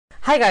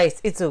Hi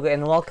guys, it's Ugo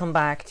and welcome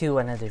back to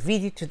another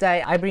video.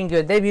 Today I bring you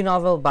a debut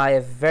novel by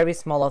a very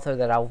small author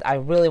that I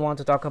really want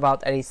to talk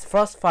about. It is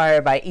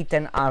Frostfire by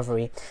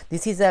Avery.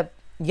 This is a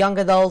young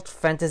adult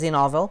fantasy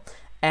novel,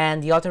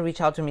 and the author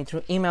reached out to me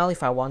through email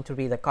if I want to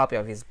read a copy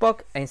of his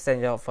book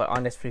instead of an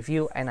honest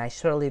review, and I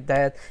surely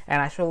did,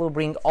 and I surely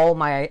bring all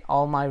my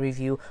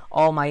review,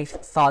 all my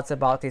thoughts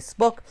about this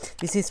book.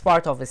 This is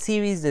part of a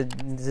series.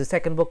 The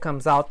second book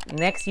comes out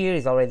next year.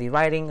 He's already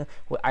writing.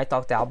 I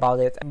talked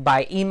about it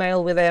by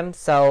email with him.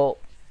 So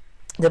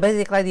the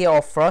basic idea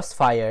of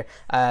Frostfire,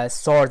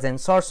 Swords and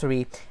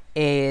Sorcery,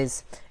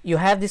 is you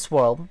have this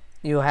world,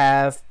 you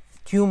have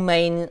two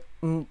main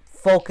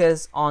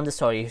focus on the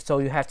story. So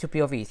you have two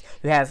POVs.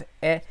 You have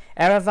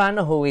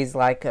Avery, who is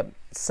like a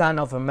son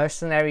of a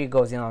mercenary,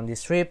 goes in on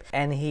this trip,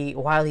 and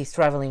while he's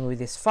traveling with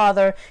his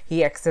father,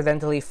 he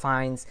accidentally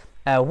finds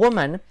a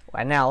woman,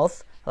 an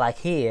elf like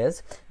he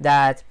is,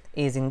 that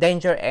is in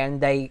danger,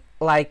 and they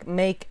like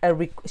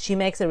she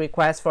makes a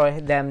request for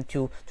them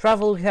to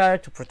travel with her,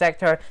 to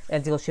protect her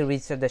until she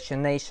reaches her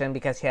destination,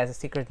 because she has a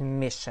secret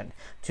mission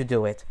to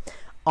do it.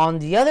 On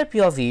the other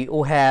POV,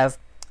 we have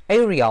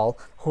Avery,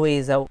 who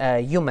is a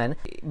human,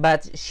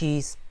 but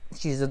she's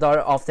the daughter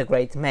of the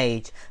great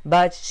mage,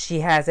 but she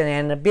has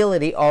an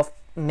ability of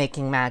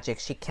making magic.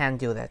 She can't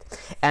do that,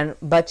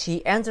 but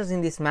she enters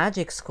in this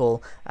magic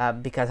school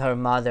because her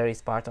mother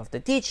is part of the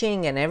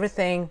teaching and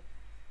everything,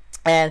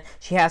 and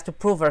she has to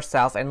prove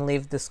herself and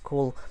leave the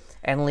school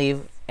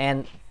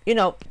and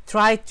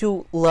try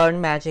to learn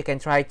magic and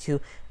try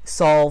to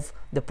solve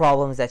the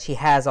problems that she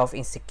has of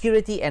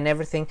insecurity and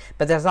everything.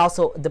 But there's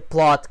also the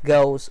plot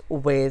goes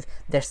with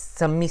there's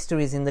some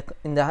mysteries in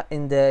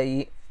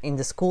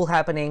the school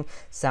happening,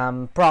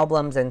 some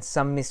problems and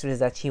some mysteries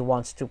that she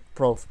wants to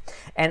prove.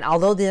 And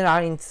although they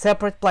are in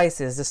separate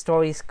places, the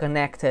story is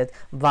connected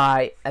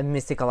by a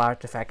mystical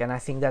artifact, and I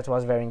think that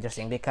was very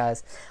interesting,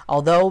 because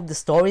although the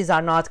stories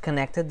are not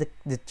connected,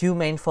 the two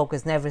main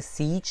focus never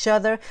see each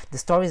other, the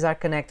stories are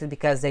connected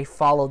because they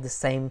follow the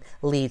same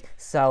lead.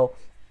 So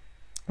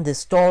the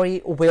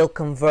story will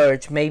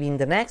converge. Maybe in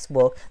the next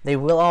book they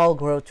will all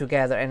grow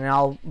together and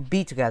all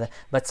be together,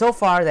 but so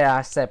far they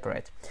are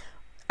separate.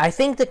 I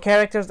think the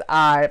characters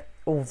are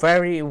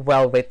very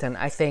well written.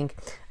 I think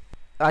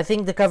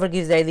the cover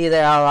gives the idea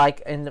they are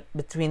like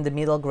between the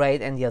middle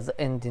grade and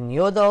the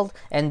new adult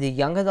and the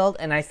young adult,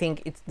 and I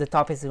think the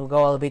topics will go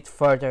a little bit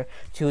further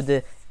to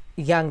the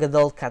young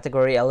adult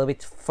category, a little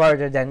bit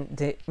further than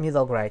the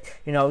middle grade.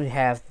 You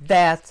have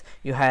death,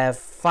 you have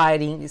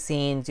fighting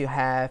scenes, you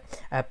have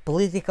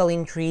political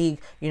intrigue,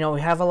 you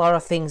have a lot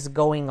of things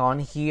going on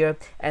here,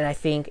 and I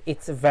think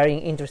it's a very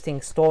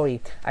interesting story.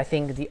 I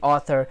think the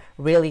author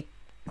really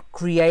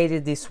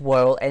created this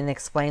world and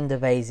explained the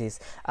basis.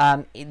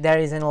 There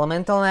is an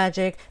elemental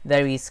magic,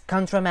 there is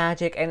contra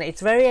magic, and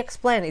it's very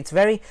explained. It's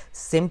very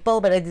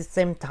simple, but at the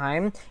same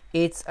time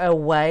it's a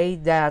way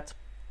that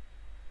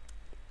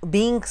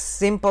being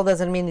simple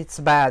doesn't mean it's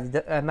bad.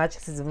 The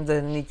magic system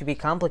doesn't need to be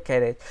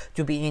complicated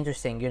to be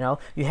interesting.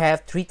 You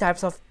have three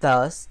types of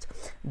dust.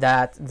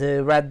 That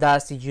the red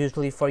dust is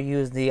usually for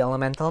use the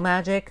elemental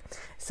magic,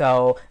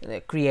 so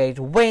create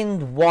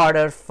wind,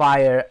 water,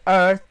 fire,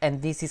 earth,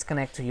 and this is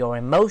connected to your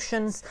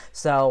emotions.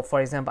 So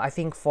for example, I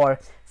think for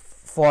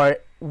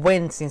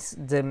wind, since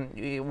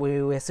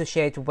we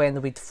associate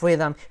wind with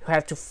freedom, you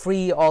have to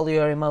free all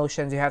your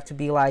emotions. You have to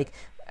be like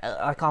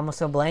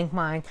almost a blank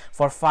mind.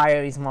 For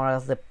fire is more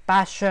of the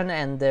passion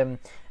and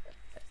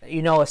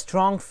a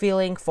strong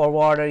feeling. For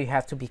water you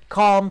have to be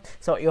calm.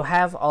 So you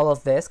have all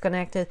of this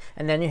connected,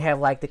 and then you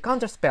have like the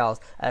counter spells,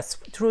 a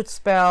truth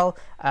spell,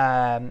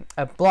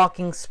 a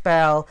blocking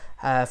spell,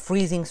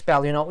 freezing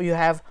spell. You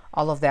have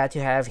all of that.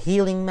 You have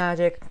healing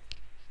magic,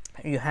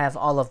 you have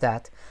all of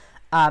that.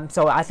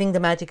 So I think the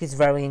magic is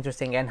very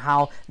interesting, and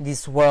how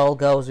this world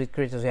goes with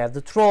creatures. You have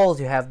the trolls,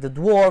 you have the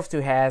dwarves,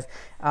 you have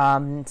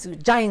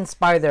giant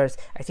spiders.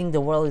 I think the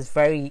world is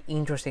very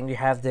interesting. You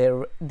have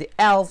the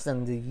elves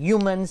and the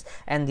humans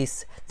and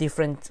these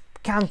different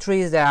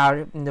countries that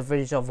are in the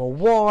verge of a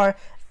war.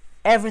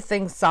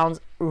 Everything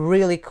sounds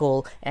really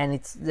cool, and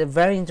it's a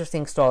very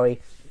interesting story.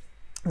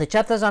 The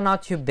chapters are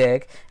not too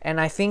big,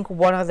 and I think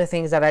one of the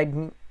things that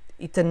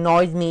it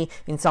annoyed me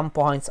in some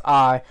points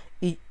are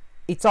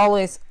it's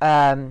always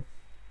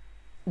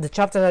the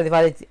chapters are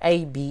divided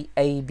A, B,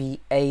 A, B,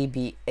 A,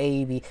 B,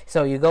 A, B.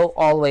 So you go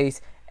always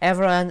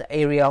Avery and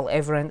Ariel,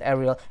 Avery and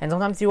Ariel, and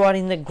sometimes you are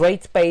in a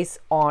great space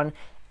on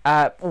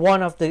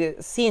one of the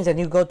scenes and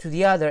you go to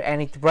the other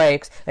and it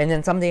breaks, and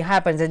then something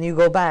happens and you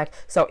go back.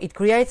 So it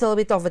creates a little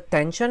bit of a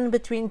tension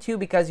between two,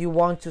 because you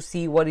want to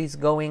see what is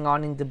going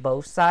on in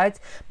both sides,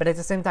 but at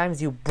the same time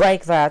you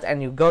break that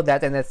and you go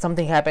that, and then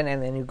something happened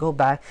and then you go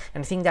back.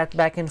 And I think that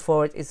back and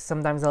forth is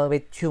sometimes a little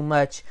bit too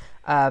much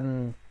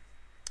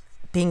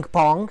ping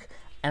pong,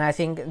 and I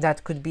think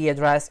that could be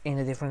addressed in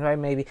a different way.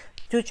 Maybe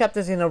 2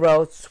 chapters in a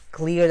row to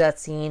clear that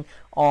scene,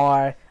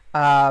 or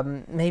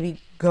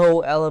maybe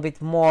go a little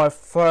bit more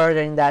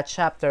further in that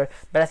chapter.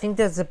 But I think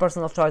that's a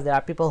personal choice. There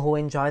are people who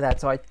enjoy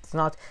that, so it's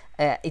not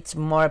it's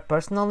more a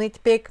personal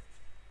nitpick.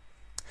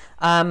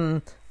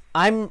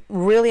 I'm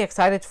really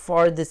excited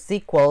for the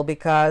sequel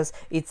because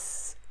it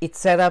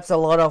set up a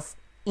lot of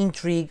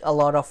intrigue, a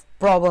lot of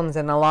problems,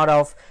 and a lot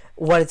of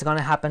what is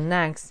gonna happen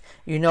next.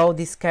 You know,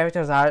 these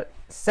characters are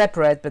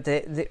separate, but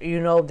you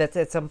know that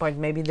at some point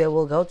maybe they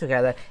will go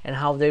together, and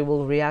how they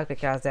will react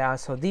because they are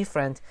so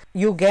different.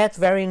 You get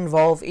very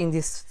involved in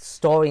this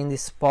story, in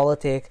this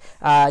politic.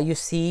 You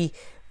see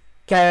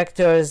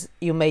characters,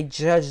 you may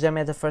judge them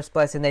at the first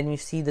place, and then you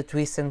see the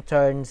twists and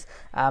turns.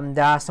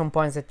 There are some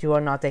points that you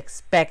are not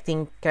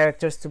expecting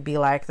characters to be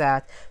like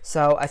that.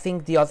 So I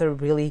think the author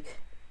really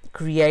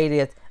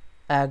created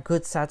a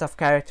good set of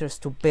characters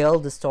to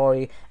build the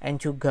story and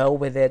to go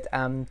with it,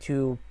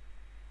 to,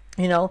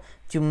 you know,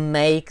 to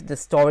make the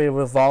story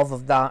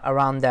revolve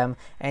around them,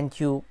 and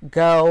to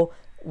go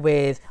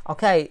with,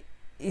 okay,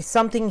 is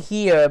something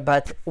here,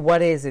 but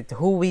what is it?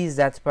 Who is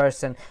that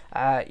person?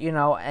 You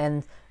know,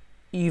 and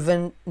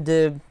even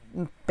the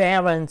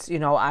parents, you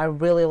know, I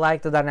really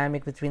like the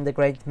dynamic between the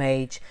great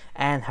mage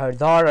and her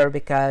daughter,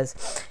 because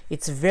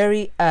it's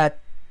very a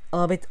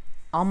bit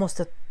almost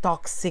a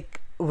toxic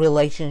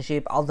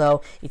relationship,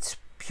 although it's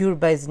pure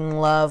based in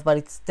love, but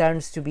it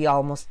turns to be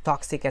almost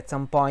toxic at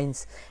some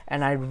points,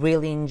 and I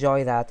really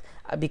enjoy that,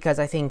 because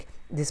I think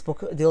this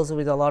book deals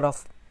with a lot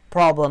of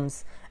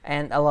problems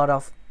and a lot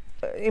of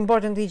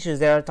important issues.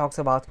 There are talks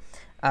about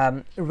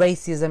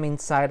racism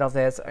inside of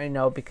this, you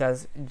know,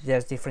 because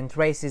there's different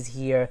races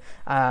here,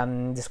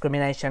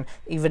 discrimination,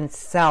 even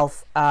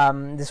self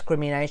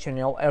discrimination.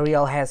 You know,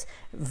 Ariel has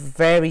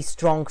very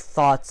strong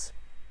thoughts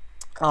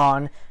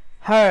on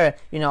her,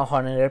 you know,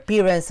 on her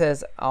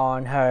appearances,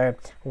 on her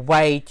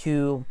way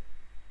to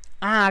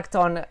act,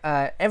 on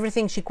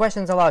everything. She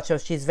questions a lot, so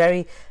she's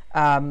very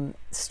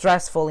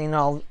stressful in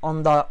all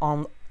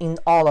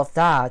of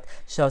that,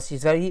 so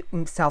she's very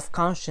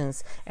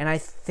self-conscious, and I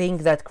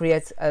think that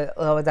creates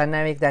a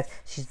dynamic that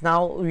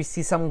we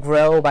see some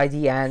grow by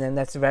the end, and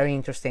that's very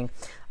interesting.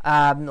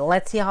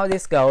 Let's see how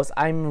this goes.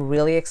 I'm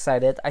really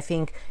excited. I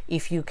think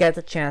if you get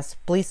a chance,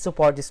 please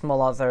support this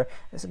small author,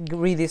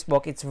 read this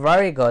book. It's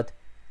very good.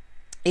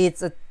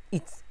 It's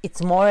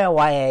more a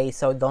YA,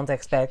 so don't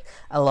expect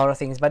a lot of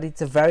things, but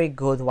it's a very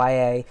good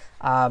YA.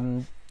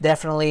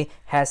 Definitely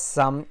has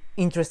some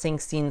interesting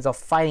scenes of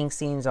fighting,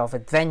 scenes of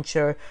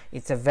adventure.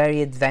 It's a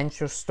very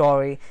adventure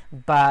story,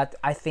 but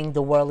I think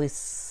the world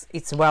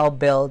it's well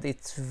built,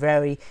 it's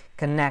very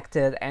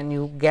connected, and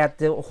you get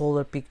the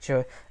whole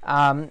picture,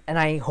 and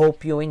I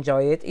hope you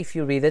enjoy it if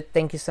you read it.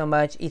 Thank you so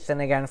much,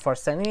 Ethan, again, for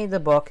sending me the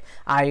book.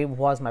 It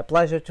was my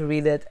pleasure to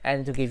read it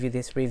and to give you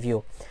this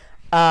review.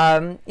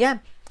 Yeah.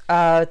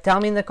 Tell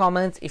me in the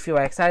comments if you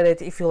are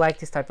excited, if you like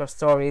this type of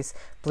stories.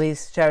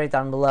 Please share it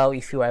down below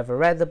if you ever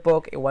read the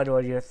book, what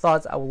were your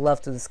thoughts. I would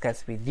love to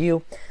discuss with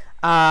you.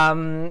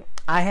 I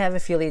have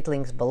affiliate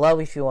links below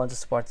if you want to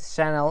support this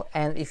channel,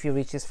 and if you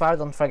reach this far,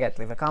 don't forget,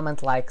 leave a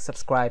comment, like,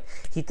 subscribe,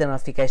 hit the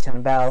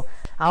notification bell.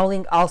 I'll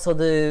link also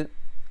the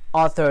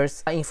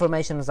author's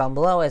information is down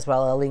below, as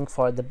well a link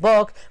for the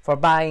book, for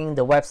buying,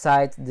 the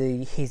website,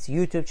 his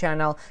YouTube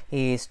channel,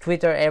 his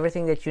Twitter,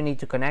 everything that you need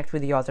to connect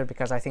with the author,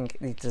 because I think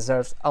it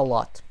deserves a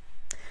lot.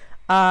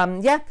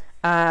 Yeah,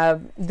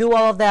 do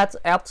all of that,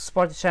 help to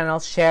support the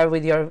channel, share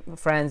with your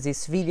friends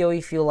this video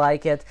if you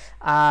like it.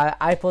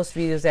 I post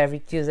videos every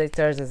Tuesday,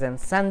 Thursdays and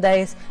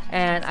Sundays,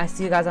 and I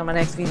see you guys on my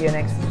next video,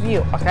 next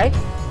review. Okay,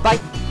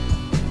 bye.